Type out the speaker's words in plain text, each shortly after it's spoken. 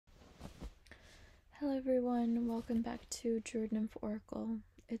Hello everyone, welcome back to Druid Nymph Oracle.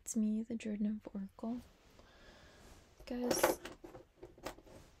 It's me, the Druid Nymph Oracle. Guys,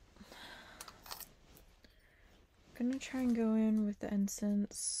 I'm gonna try and go in with the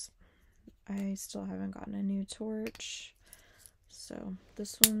incense. I still haven't gotten a new torch, so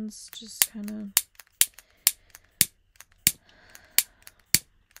this one's just kind of...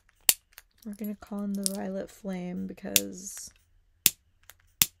 We're gonna call in the violet flame because...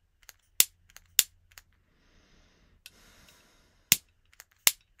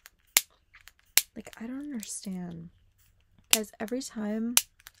 I don't understand. Guys, every time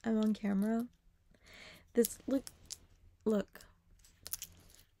I'm on camera, this, look.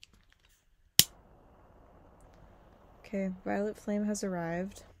 Okay, violet flame has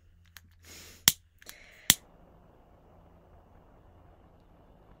arrived.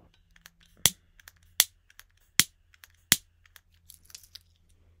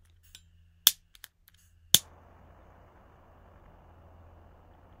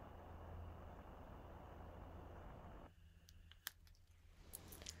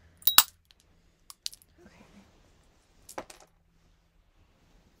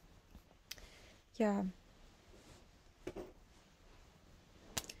 Yeah.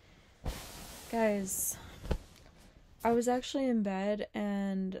 Guys, I was actually in bed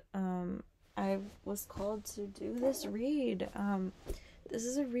and I was called to do this read. This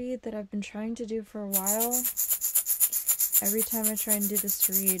is a read that I've been trying to do for a while. Every time I try and do this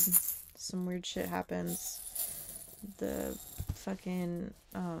read, some weird shit happens. The fucking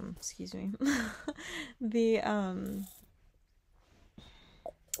excuse me.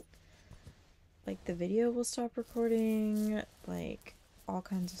 The video will stop recording, all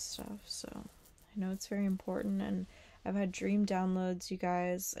kinds of stuff. So I know it's very important, and I've had dream downloads, you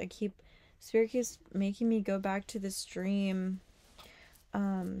guys. Spirit keeps making me go back to this dream. It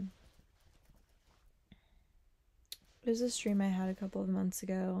was a stream I had a couple of months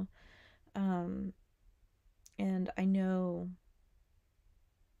ago. And I know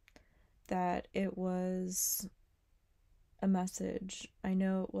that it was a message. I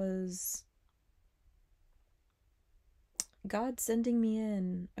know it was God sending me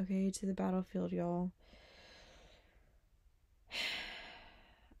in, okay, to the battlefield, y'all.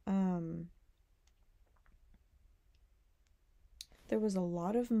 There was a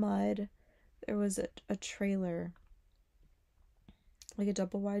lot of mud. There was a trailer. Like a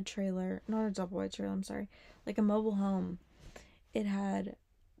double wide trailer. Not a double wide trailer, I'm sorry. Like a mobile home. It had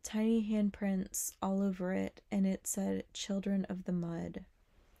tiny handprints all over it, and it said Children of the Mud.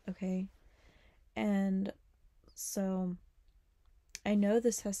 Okay? And so I know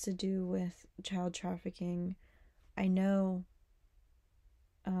this has to do with child trafficking. I know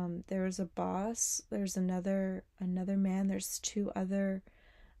there was a boss, there's another man, there's two other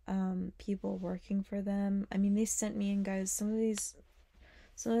people working for them. I mean, they sent me in, guys, some of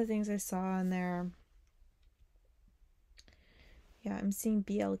the things I saw in there. Yeah, I'm seeing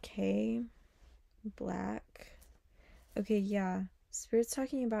BLK, black. Okay, yeah. Spirit's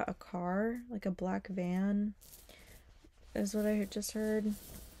talking about a car, like a black van, is what I just heard.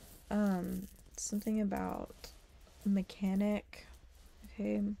 Something about mechanic.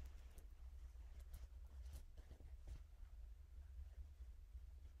 Okay.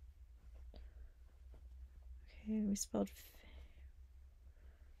 Okay, we spelled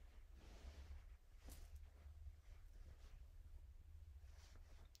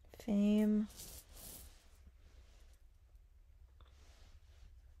fame.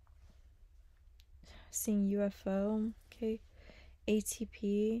 Seeing UFO. Okay.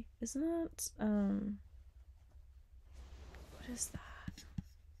 ATP. Isn't that what is that?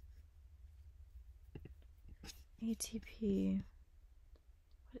 ATP.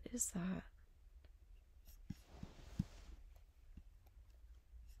 What is that?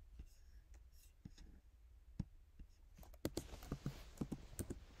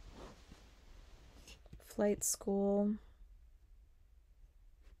 Flight school.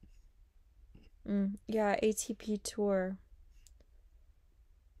 Yeah, ATP tour.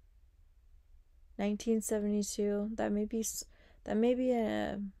 1972. That may be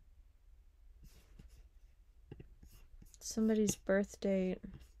somebody's birth date.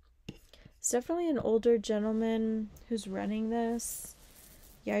 It's definitely an older gentleman who's running this.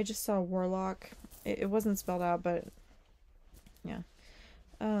 Yeah, I just saw Warlock. It wasn't spelled out, but yeah.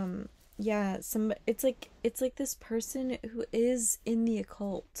 Yeah, it's like this person who is in the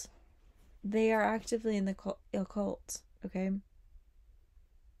occult. They are actively in the occult, okay?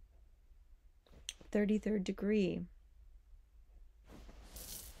 33rd degree.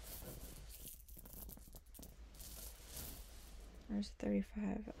 Where's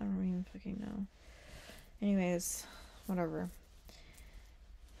 35? I don't even fucking know. Anyways, whatever.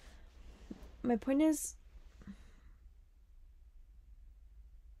 My point is,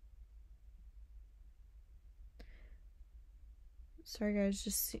 sorry guys,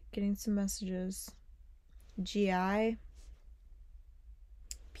 just getting some messages. GI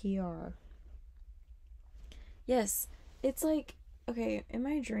PR. Yes, it's like, okay, in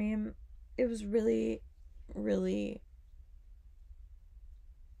my dream, it was really, really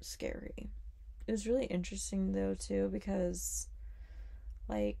scary. It was really interesting though too, because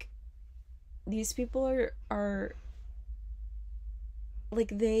like these people are like,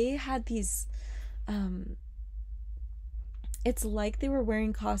 they had these it's like they were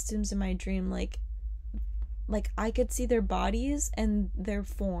wearing costumes in my dream, like I could see their bodies and their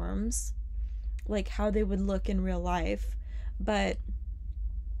forms, like how they would look in real life, but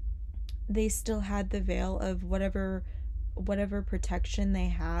they still had the veil of whatever protection they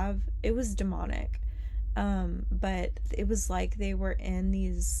have. It was demonic. But it was like they were in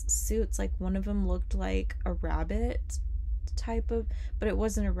these suits. Like one of them looked like a rabbit type of, but it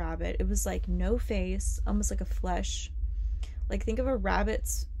wasn't a rabbit. It was like no face, almost like a flesh. Like think of a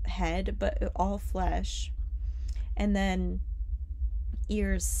rabbit's head, but all flesh. And then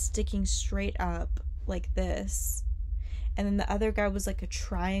ears sticking straight up like this. And then the other guy was like a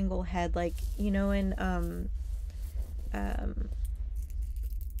triangle head, like, you know, in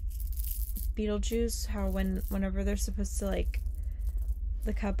Beetlejuice, how whenever they're supposed to, like,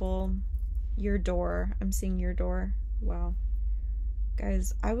 the couple, your door, I'm seeing your door. Wow.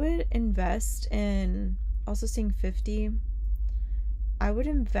 Guys, I would invest in, also seeing 50, I would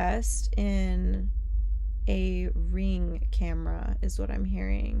invest in a Ring camera is what I'm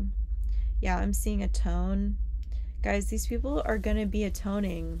hearing. Yeah, I'm seeing atone. Guys, these people are gonna be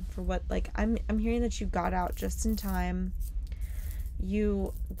atoning for what, like, I'm hearing that you got out just in time.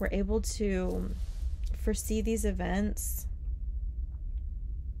 You were able to foresee these events.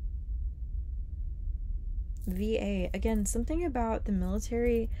 VA, again, something about the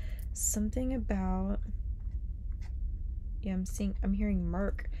military, something about, yeah, I'm hearing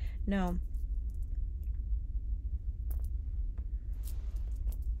Merc. No.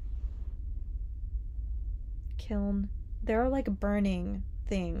 Kiln. There are like burning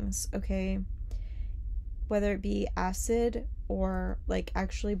things, okay? Whether it be acid or like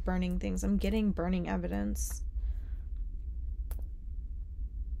actually burning things. I'm getting burning evidence.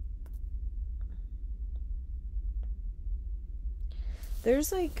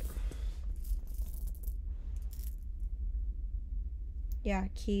 There's like, yeah,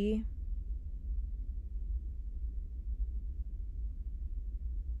 key.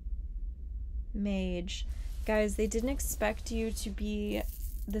 Mage. Guys, they didn't expect you to be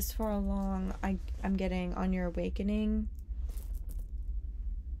this far along. I'm getting on your awakening.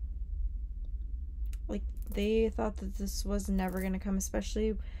 Like, they thought that this was never going to come,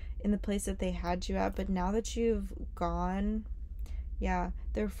 especially in the place that they had you at. But now that you've gone, yeah,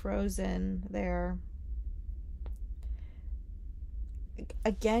 they're frozen there.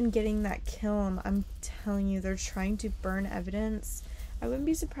 Again, getting that kiln. I'm telling you, they're trying to burn evidence. I wouldn't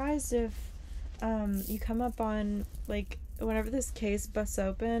be surprised if you come up on, like, whenever this case busts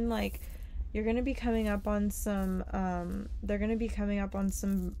open, like, you're gonna be coming up on some, they're gonna be coming up on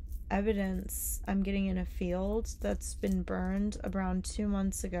some evidence I'm getting in a field that's been burned around 2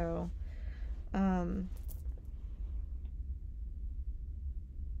 months ago.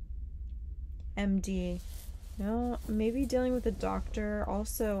 MD. No, maybe dealing with a doctor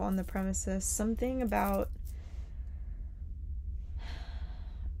also on the premises. Something about,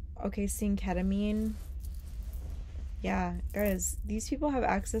 okay, seeing ketamine. Yeah, guys, these people have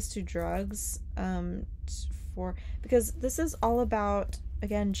access to drugs because this is all about,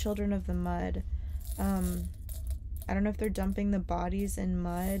 again, children of the mud. I don't know if they're dumping the bodies in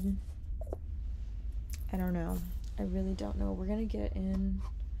mud. I don't know. I really don't know. We're gonna get in.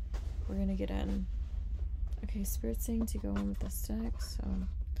 Okay, Spirit's saying to go in with this deck, so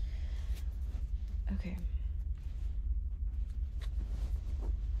okay.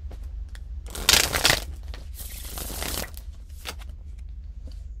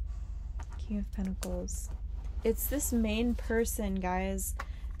 King of Pentacles. It's this main person, guys.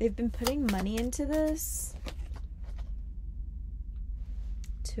 They've been putting money into this.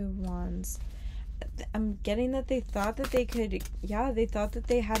 2 of Wands. I'm getting that they thought that they could, yeah, they thought that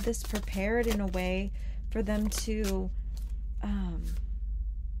they had this prepared in a way for them to,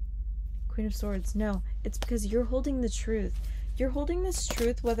 Queen of Swords. No, it's because you're holding the truth. You're holding this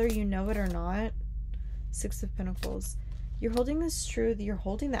truth whether you know it or not. 6 of Pentacles. You're holding this truth, you're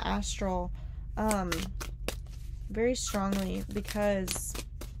holding the astral, very strongly, because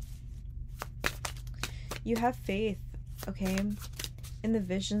You have faith, okay, in the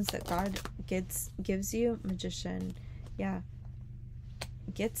visions that God gives you. Magician, yeah,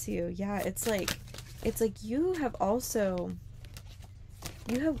 gets you. Yeah, it's like you have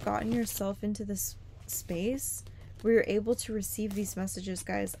gotten yourself into this space where you're able to receive these messages,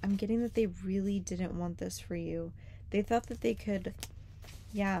 guys. I'm getting that they really didn't want this for you. They thought that they could,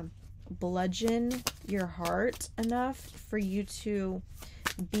 yeah, bludgeon your heart enough for you to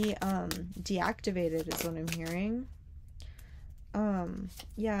be deactivated, is what I'm hearing.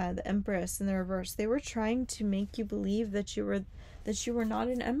 Yeah, the Empress in the reverse. They were trying to make you believe that you were not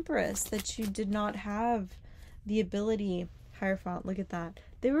an Empress, that you did not have the ability. Hierophant, look at that.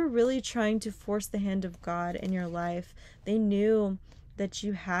 They were really trying to force the hand of God in your life. They knew that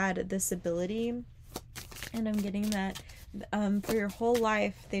you had this ability, and I'm getting that for your whole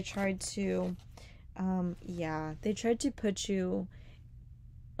life they tried to they tried to put you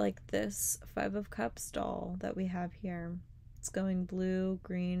like this 5 of Cups doll that we have here. It's going blue,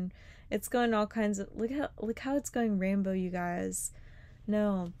 green. It's going all kinds of, look how it's going rainbow, you guys.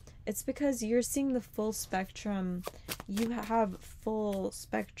 No, it's because you're seeing the full spectrum. You have full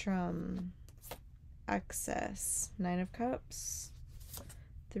spectrum access. 9 of Cups,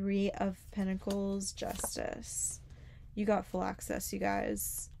 3 of Pentacles, Justice. You got full access, you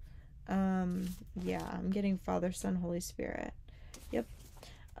guys. Yeah, I'm getting Father, Son, Holy Spirit. Yep.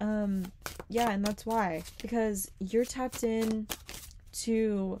 Yeah, and that's why, because you're tapped in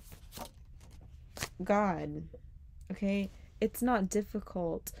to God, okay? It's not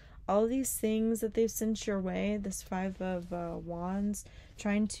difficult. All these things that they've sent your way, this 5 of Wands,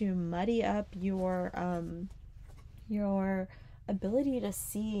 trying to muddy up your ability to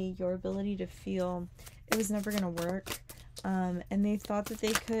see, your ability to feel, it was never gonna work. And they thought that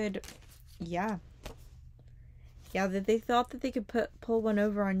they could, that they thought that they could pull one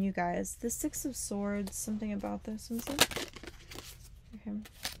over on you guys. The 6 of Swords, something about this. Okay.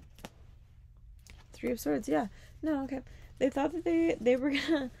 3 of Swords, yeah. No, okay. They thought that they were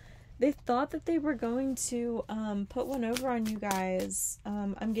gonna, they thought that they were going to put one over on you guys.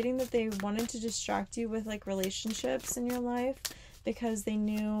 I'm getting that they wanted to distract you with like relationships in your life because they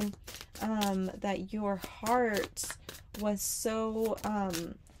knew that your heart was so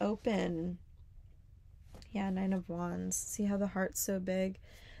open. Yeah, 9 of Wands. See how the heart's so big?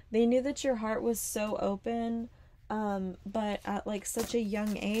 They knew that your heart was so open, but at like such a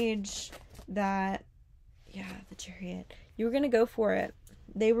young age that, yeah, the Chariot. You were gonna go for it.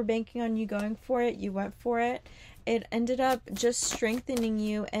 They were banking on you going for it. You went for it. It ended up just strengthening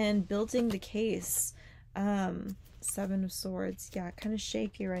you and building the case. 7 of Swords. Yeah, kind of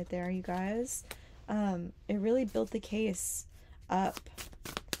shaky right there, you guys. It really built the case up.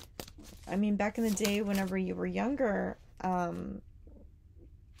 I mean, back in the day, whenever you were younger,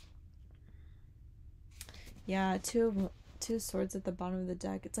 yeah, two of Swords at the bottom of the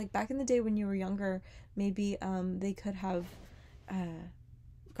deck. It's like back in the day when you were younger, maybe they could have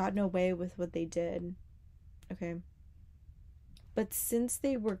gotten away with what they did. Okay. But since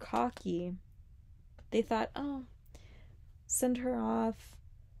they were cocky, they thought, oh, send her off,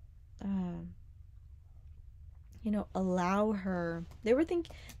 allow her. They were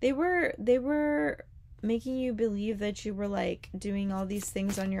making you believe that you were like doing all these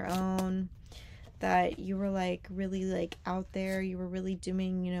things on your own, that you were like really like out there, you were really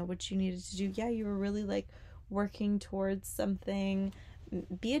doing, what you needed to do. Yeah, you were really like working towards something,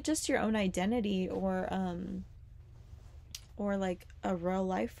 be it just your own identity or like a real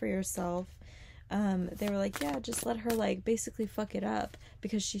life for yourself. They were like, yeah, just let her like basically fuck it up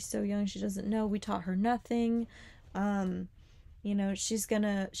because she's so young, she doesn't know, we taught her nothing. She's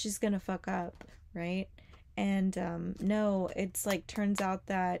gonna fuck up, right? And no, it's like turns out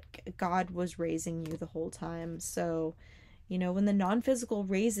that God was raising you the whole time. So, when the non-physical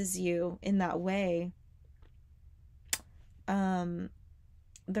raises you in that way,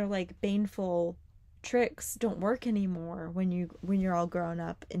 they're like baneful tricks don't work anymore when you're all grown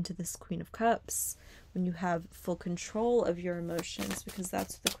up into this Queen of Cups, when you have full control of your emotions, because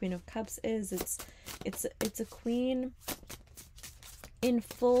that's what the Queen of Cups is. It's a queen in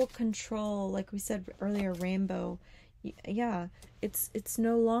full control, like we said earlier, rainbow. Yeah, it's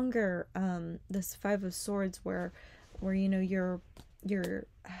no longer this 5 of Swords where you're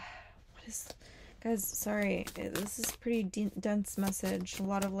what is, guys, sorry, this is pretty dense message, a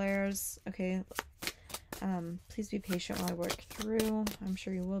lot of layers. Okay, please be patient while I work through. I'm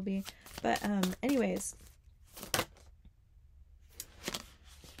sure you will be. But anyways,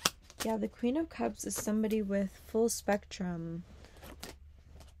 yeah, the Queen of Cups is somebody with full spectrum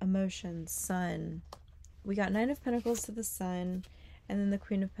emotions. Sun. We got 9 of Pentacles to the Sun, and then the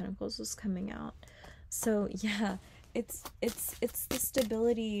Queen of Pentacles was coming out. So yeah, it's the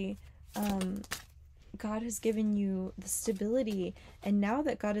stability. God has given you the stability, and now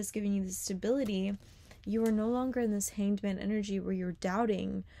that God has given you the stability, you are no longer in this hanged man energy where you're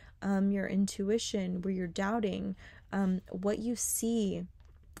doubting your intuition, where you're doubting what you see.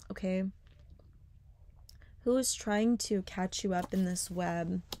 Okay, who is trying to catch you up in this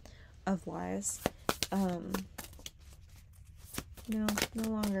web of lies? No, no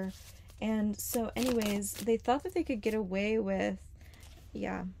longer. And so anyways, they thought that they could get away with,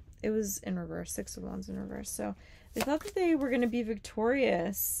 yeah, it was in reverse, 6 of Wands in reverse. So they thought that they were going to be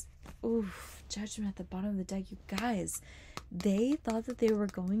victorious. Oof, Judgment at the bottom of the deck, you guys. They thought that they were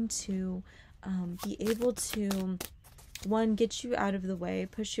going to be able to, one, get you out of the way,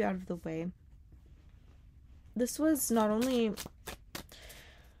 push you out of the way. This was not only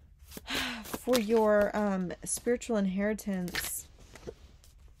for your spiritual inheritance,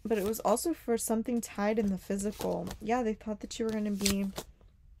 but it was also for something tied in the physical. Yeah, they thought that you were going to be...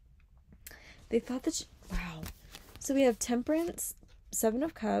 They thought that you... Wow. So we have Temperance, 7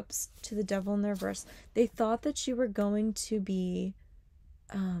 of Cups, to the Devil in the reverse. They thought that you were going to be...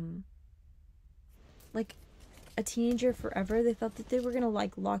 like a teenager forever. They thought that they were going to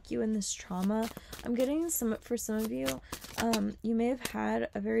like lock you in this trauma. I'm getting for some of you, you may have had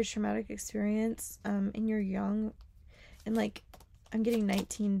a very traumatic experience in your young, and like I'm getting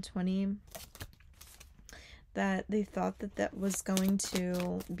 19, 20, that they thought that that was going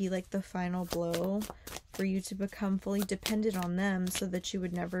to be like the final blow for you to become fully dependent on them, so that you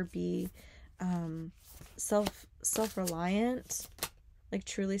would never be self-reliant. Like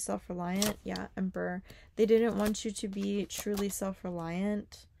truly self-reliant. Yeah, Emperor. They didn't want you to be truly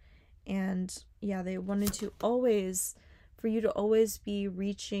self-reliant. And yeah, they wanted to always, for you to always be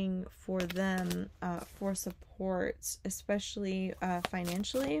reaching for them for support, especially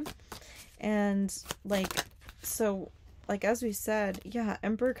financially. And like, so like as we said, yeah,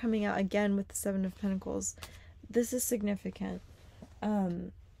 Emperor coming out again with the 7 of Pentacles. This is significant.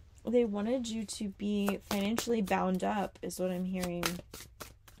 They wanted you to be financially bound up, is what I'm hearing.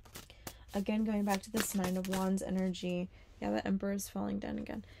 Again, going back to this 9 of Wands energy. Yeah, the Emperor is falling down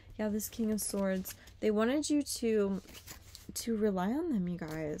again. Yeah, this King of Swords. They wanted you to rely on them, you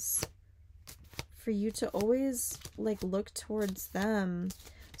guys. For you to always, like, look towards them,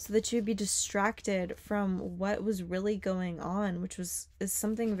 so that you'd be distracted from what was really going on, which is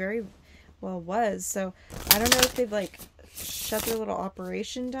something very, well, was. So, I don't know if they've, like, shut their little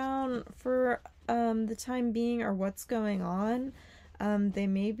operation down for the time being, or what's going on. There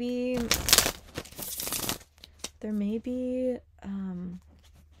may be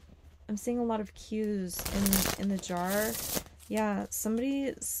I'm seeing a lot of cues in the jar. Yeah,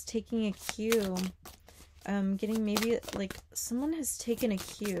 somebody's taking a cue. Getting maybe like someone has taken a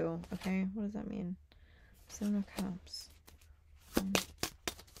cue. Okay, what does that mean? 7 of Cups.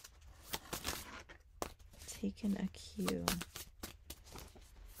 Taken a cue.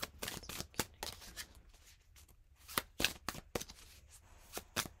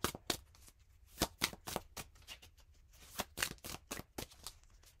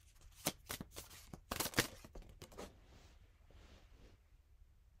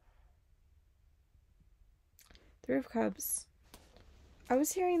 Three of Cups. I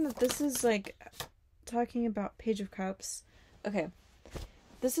was hearing that this is like talking about Page of Cups. Okay.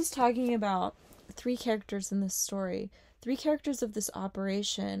 This is talking about 3 characters in this story. 3 characters of this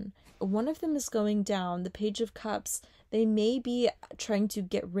operation. One of them is going down. The Page of Cups. They may be trying to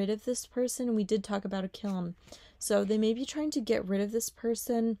get rid of this person. We did talk about a kiln. So they may be trying to get rid of this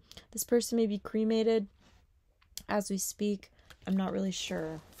person. This person may be cremated as we speak. I'm not really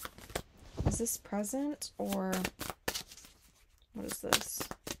sure. Is this present, or what is this?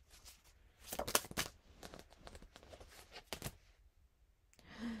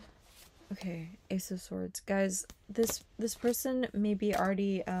 Okay, Ace of Swords. Guys, this person may be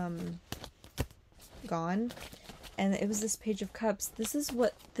already gone, and it was this Page of Cups. This is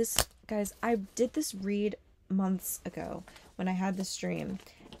what this, guys, I did this read months ago when I had this dream,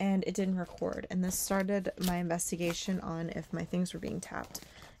 and it didn't record, and this started my investigation on if my things were being tapped.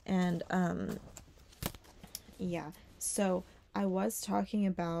 And yeah, so I was talking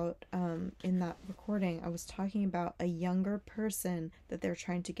about in that recording, I was talking about a younger person that they're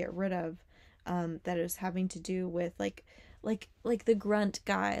trying to get rid of, that is having to do with like the grunt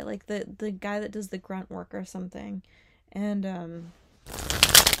guy, like the guy that does the grunt work or something. And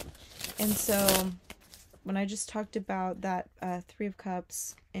so when I just talked about that 3 of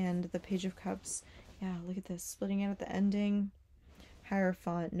Cups and the Page of Cups, yeah, look at this, splitting out at the ending.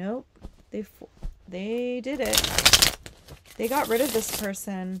 Hierophant. Nope. They did it. They got rid of this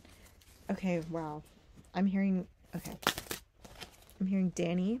person. Okay, wow. I'm hearing, okay. I'm hearing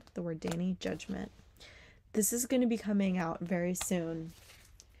Danny, the word Danny, judgment. This is going to be coming out very soon.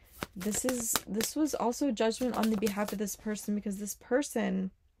 This was also judgment on the behalf of this person, because this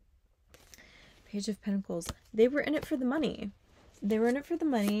person, Page of Pentacles, they were in it for the money. They were in it for the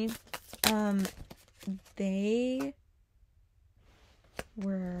money. They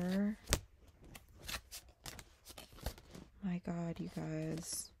were, my God, you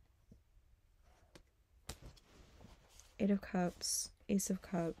guys. Eight of Cups, Ace of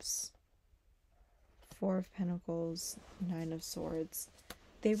Cups, Four of Pentacles, Nine of Swords.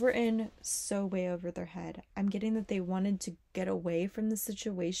 They were in so way over their head. I'm getting that they wanted to get away from the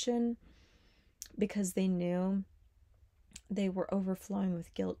situation because they knew they were overflowing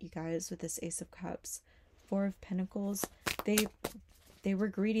with guilt, you guys, with this Ace of Cups. Four of Pentacles. They were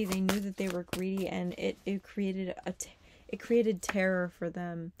greedy. They knew that they were greedy, and it created it created terror for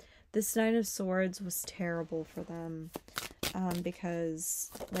them. This Nine of Swords was terrible for them, because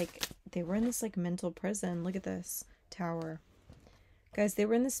like they were in this like mental prison. Look at this Tower. Guys, they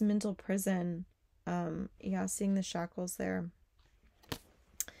were in this mental prison. Yeah, seeing the shackles there.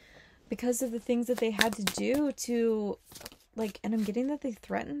 Because of the things that they had to do to, like, and I'm getting that they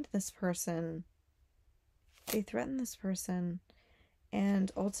threatened this person. They threatened this person.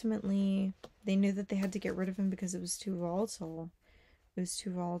 And ultimately, they knew that they had to get rid of him because it was too volatile. It was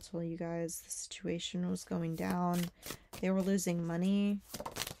too volatile, you guys. The situation was going down. They were losing money.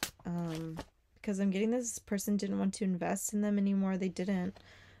 Because I'm getting this person didn't want to invest in them anymore. They didn't.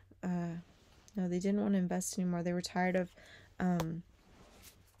 No, they didn't want to invest anymore. They were tired of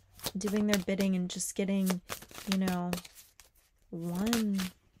doing their bidding and just getting, you know, one.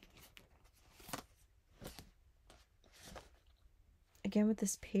 Again, with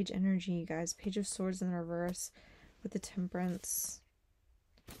this Page energy, you guys. Page of Swords in the reverse with the Temperance.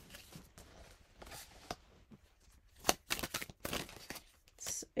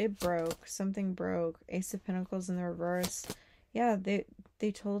 It broke. Something broke. Ace of Pentacles in the reverse. Yeah, they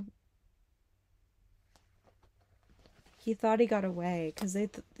told... He thought he got away because they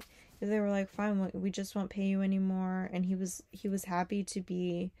were like, fine, we just won't pay you anymore. And he was happy to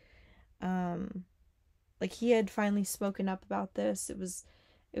be, like, he had finally spoken up about this. It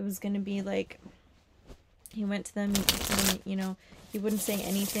was going to be like, he went to them, you know, he wouldn't say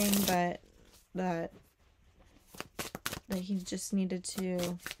anything, but that he just needed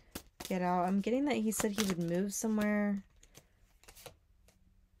to get out. I'm getting that he said he would move somewhere.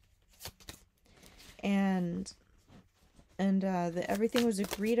 And everything was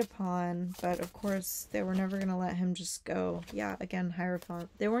agreed upon, but of course they were never going to let him just go. Yeah, again, Hierophant.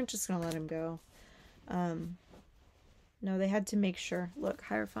 They weren't just going to let him go. No, they had to make sure. Look,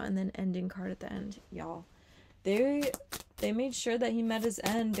 Hierophant and then ending card at the end. Y'all. They made sure that he met his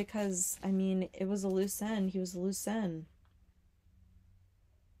end because, I mean, it was a loose end. He was a loose end.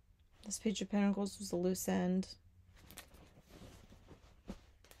 This Page of Pentacles was a loose end.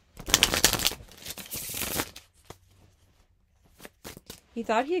 He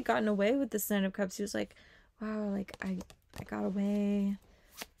thought he had gotten away with this Nine of Cups. He was like, wow, like, I got away.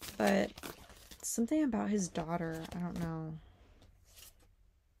 But something about his daughter, I don't know.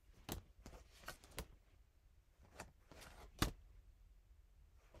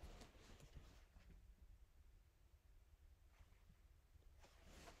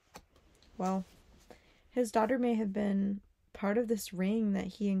 Well, his daughter may have been part of this ring that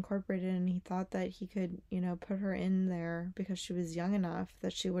he incorporated, and he thought that he could, you know, put her in there because she was young enough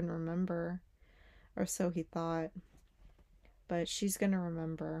that she wouldn't remember, or so he thought. But she's gonna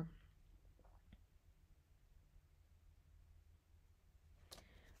remember.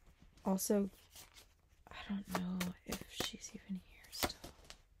 Also, I don't know if she's even here still.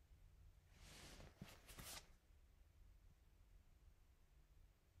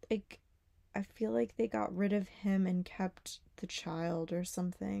 Like, I feel like they got rid of him and kept the child or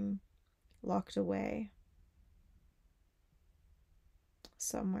something locked away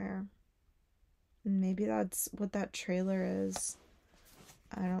somewhere. Maybe that's what that trailer is.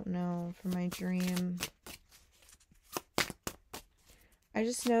 I don't know. For my dream, I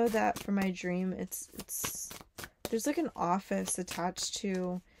just know that for my dream, it's there's like an office attached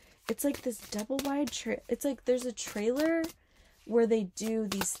to. It's like this double wide it's like there's a trailer where they do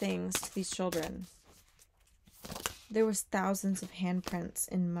these things to these children. There was thousands of handprints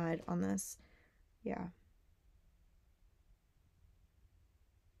in mud on this. Yeah.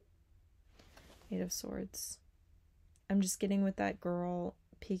 Eight of Swords. I'm just getting with that girl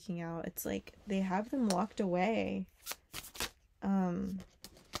peeking out. It's like they have them locked away.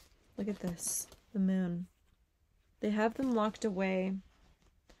 Look at this. The moon. They have them locked away.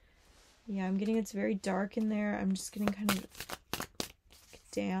 Yeah, I'm getting it's very dark in there. I'm just getting kind of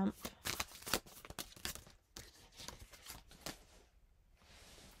damp.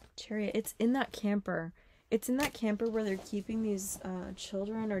 Chariot. It's in that camper. It's in that camper where they're keeping these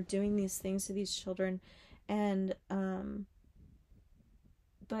children or doing these things to these children. And,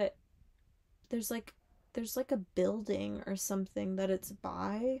 but there's like a building or something that it's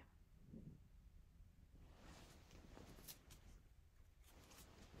by.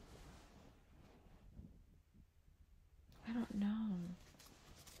 I don't know.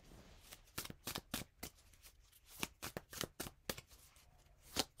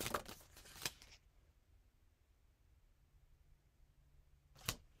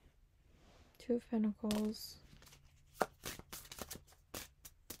 Two of Pentacles.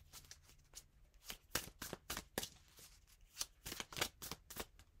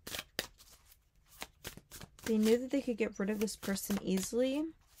 They knew that they could get rid of this person easily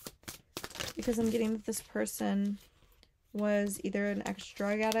because I'm getting that this person was either an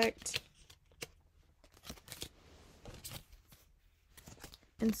ex-drug addict,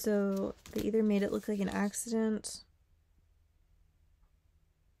 and so they either made it look like an accident,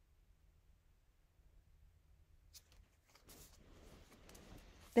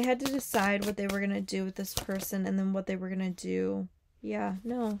 they had to decide what they were going to do with this person and then what they were going to do. Yeah,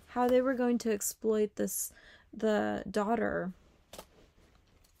 no. How they were going to exploit the daughter.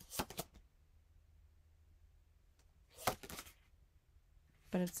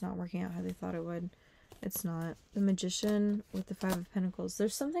 But it's not working out how they thought it would. It's not. The Magician with the Five of Pentacles.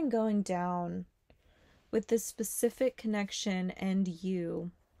 There's something going down with this specific connection and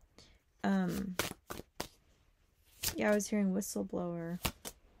you. Yeah, I was hearing whistleblower.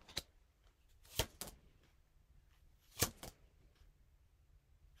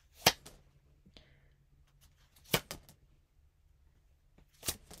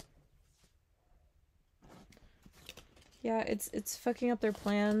 Yeah, it's fucking up their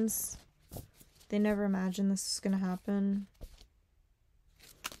plans. They never imagined this was gonna happen.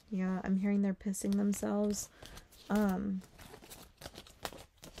 Yeah, I'm hearing they're pissing themselves. Guys,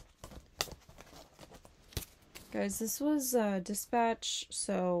 this was dispatch,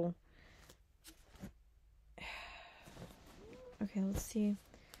 so okay, let's see.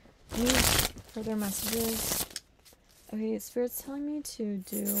 Any further messages? Okay, Spirit's telling me to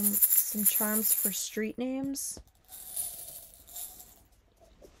do some charms for street names.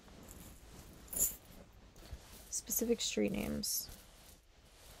 Specific street names.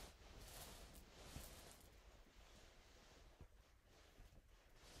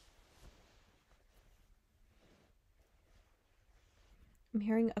 I'm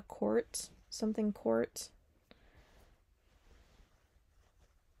hearing a court. Something court.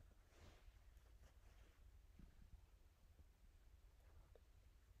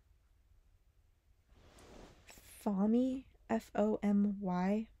 Fomy.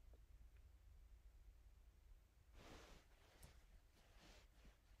 Fomy.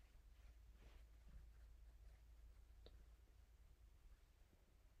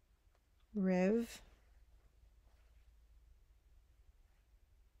 Riv.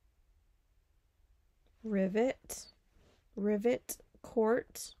 Rivet. Rivet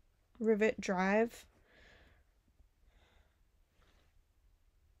Court. Rivet Drive.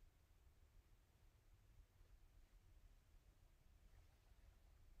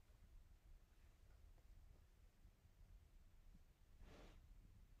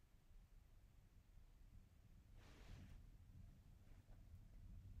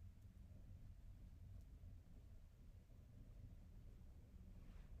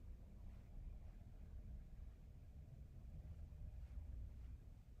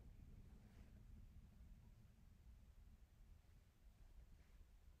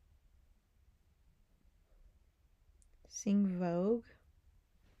 Sing Vogue.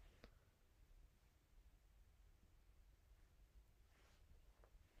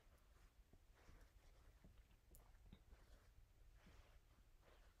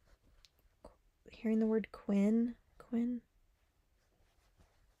 Hearing the word Quinn. Quinn.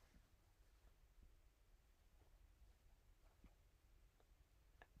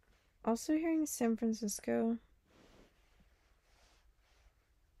 Also hearing San Francisco.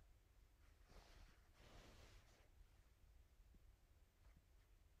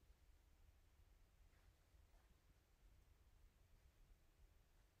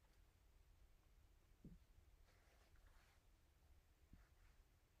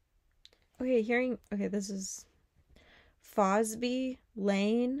 Okay, hearing... Okay, this is... Fosby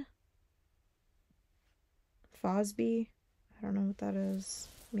Lane. Fosby. I don't know what that is.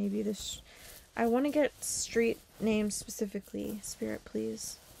 Maybe this... I want to get street names specifically. Spirit,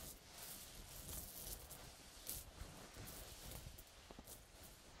 please.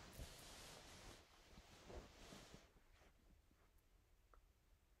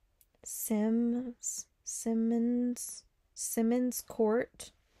 Simmons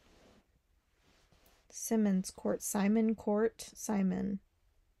Court. Simmons Court. Simon Court. Simon.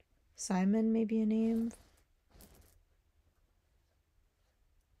 Simon may be a name.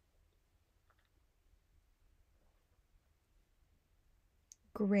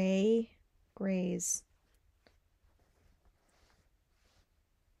 Grays.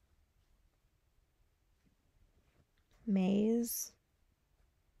 Maze.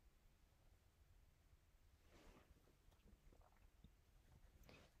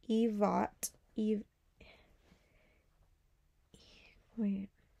 Evot. Wait.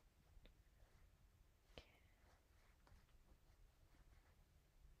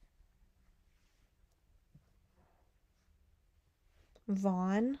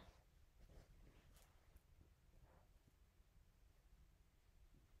 Vaughn.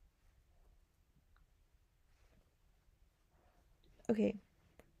 Okay.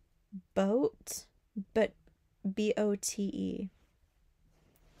 Boat, but BOTE.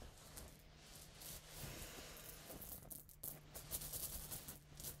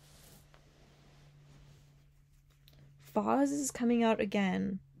 Foz is coming out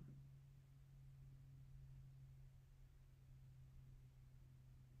again.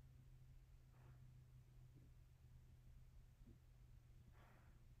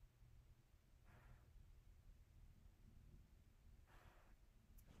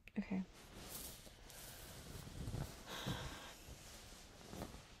 Okay.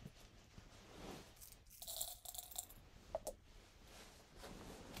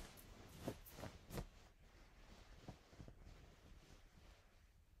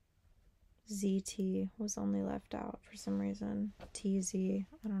 ZT was only left out for some reason. TZ. I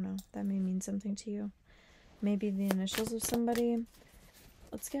don't know. That may mean something to you. Maybe the initials of somebody.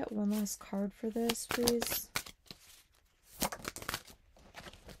 Let's get one last card for this, please.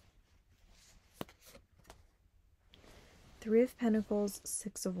 Three of Pentacles,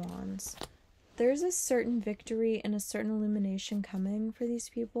 Six of Wands. There's a certain victory and a certain illumination coming for these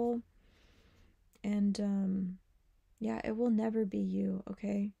people. And, yeah, it will never be you,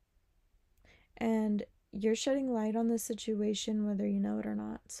 okay? And you're shedding light on this situation whether you know it or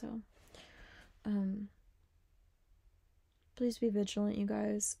not, so please be vigilant, you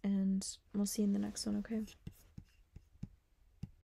guys, and we'll see you in the next one, okay?